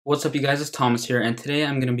What's up you guys, it's Thomas here, and today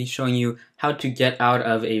I'm going to be showing you how to get out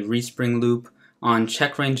of a respring loop on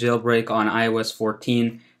Checkra1n Jailbreak on iOS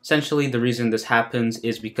 14. Essentially, the reason this happens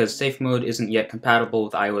is because safe mode isn't yet compatible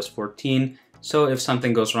with iOS 14, so if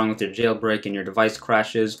something goes wrong with your jailbreak and your device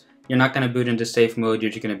crashes, you're not going to boot into safe mode, you're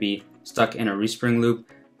just going to be stuck in a respring loop.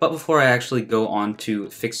 But before I actually go on to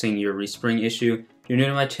fixing your respring issue, if you're new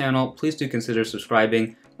to my channel, please do consider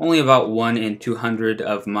subscribing. Only about 1 in 200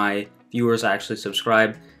 of my viewers actually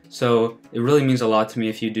subscribe. So it really means a lot to me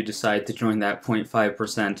if you do decide to join that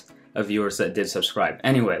 0.5% of viewers that did subscribe.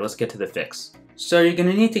 Anyway, let's get to the fix. So you're going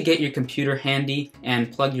to need to get your computer handy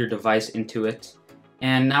and plug your device into it.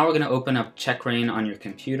 And now we're going to open up Checkra1n on your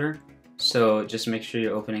computer. So just make sure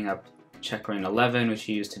you're opening up Checkra1n 11, which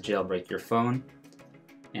you use to jailbreak your phone.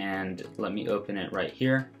 And let me open it right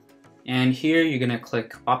here. And here you're going to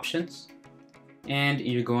click Options. And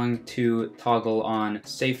you're going to toggle on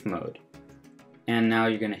Safe Mode. And now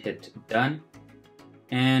you're going to hit Done,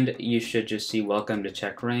 and you should just see Welcome to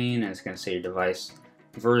Checkra1n, and it's going to say your device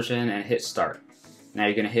version, and hit Start. Now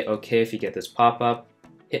you're going to hit OK if you get this pop-up,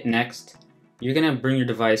 hit Next. You're going to bring your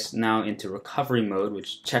device now into recovery mode,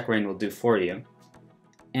 which Checkra1n will do for you,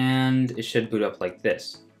 and it should boot up like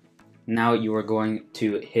this. Now you are going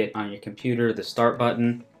to hit on your computer the Start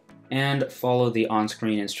button, and follow the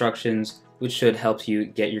on-screen instructions, which should help you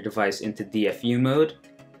get your device into DFU mode.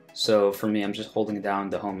 So for me, I'm just holding down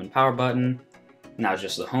the home and power button, now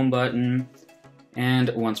just the home button, and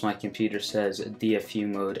once my computer says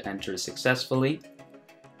DFU mode entered successfully,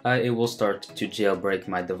 it will start to jailbreak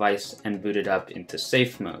my device and boot it up into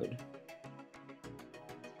safe mode.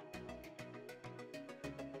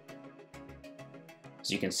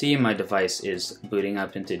 As you can see, my device is booting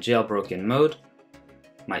up into jailbroken mode.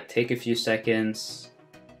 Might take a few seconds.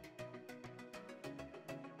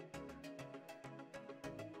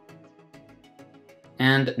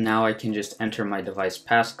 And now I can just enter my device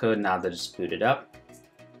passcode now that it's booted up.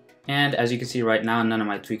 And as you can see right now, none of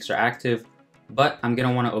my tweaks are active, but I'm going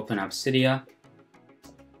to want to open up Cydia.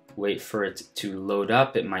 Wait for it to load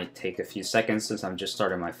up. It might take a few seconds since I'm just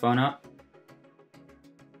starting my phone up.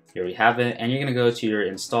 Here we have it, and you're going to go to your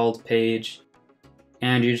installed page,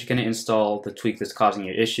 and you're just going to install the tweak that's causing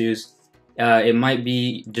your issues. It might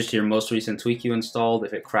be just your most recent tweak you installed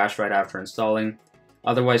if it crashed right after installing.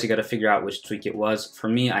 Otherwise, you got to figure out which tweak it was. For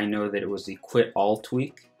me, I know that it was the Quit All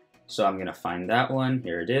tweak, so I'm going to find that one.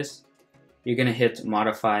 Here it is. You're going to hit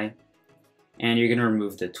Modify, and you're going to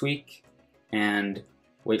remove the tweak, and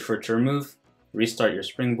wait for it to remove. Restart your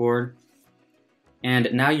Springboard,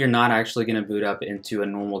 and now you're not actually going to boot up into a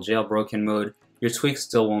normal jailbroken mode. Your tweak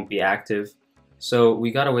still won't be active, so we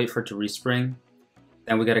got to wait for it to respring.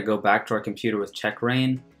 Then we got to go back to our computer with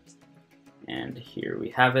Checkra1n, and here we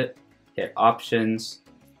have it. Hit Options,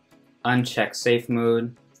 uncheck Safe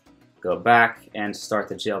Mode, go back and start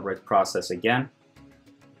the jailbreak process again.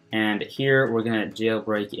 And here we're going to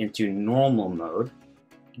jailbreak into normal mode.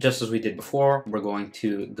 Just as we did before, we're going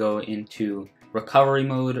to go into recovery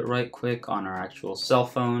mode right quick on our actual cell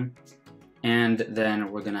phone. And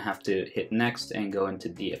then we're going to have to hit Next and go into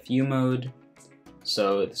DFU mode.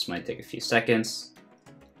 So this might take a few seconds.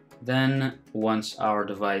 Then, once our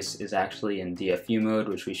device is actually in DFU mode,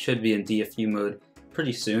 which we should be in DFU mode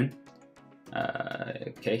pretty soon.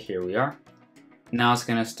 Okay, here we are. Now it's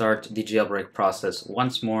going to start the jailbreak process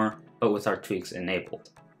once more, but with our tweaks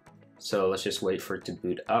enabled. So let's just wait for it to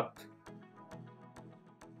boot up.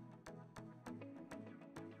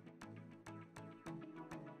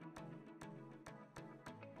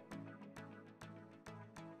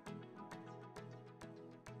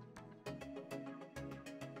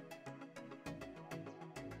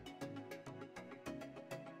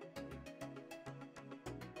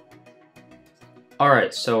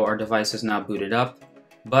 Alright, so our device is now booted up,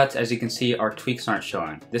 but as you can see, our tweaks aren't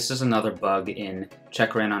showing. This is another bug in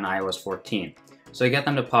Checkra1n on iOS 14. So you get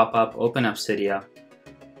them to pop up, open up Cydia,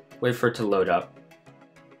 wait for it to load up.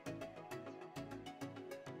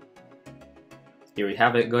 Here we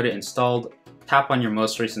have it, go to Installed, tap on your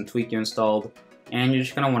most recent tweak you installed, and you're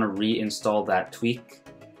just going to want to reinstall that tweak.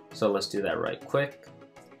 So let's do that right quick.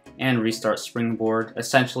 And restart Springboard.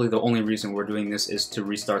 Essentially, the only reason we're doing this is to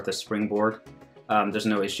restart the Springboard. There's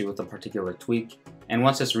no issue with a particular tweak. And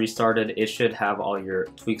once it's restarted, it should have all your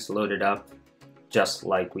tweaks loaded up, just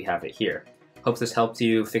like we have it here. Hope this helped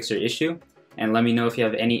you fix your issue, and let me know if you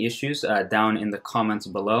have any issues down in the comments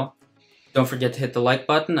below. Don't forget to hit the like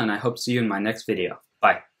button, and I hope to see you in my next video.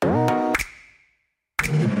 Bye.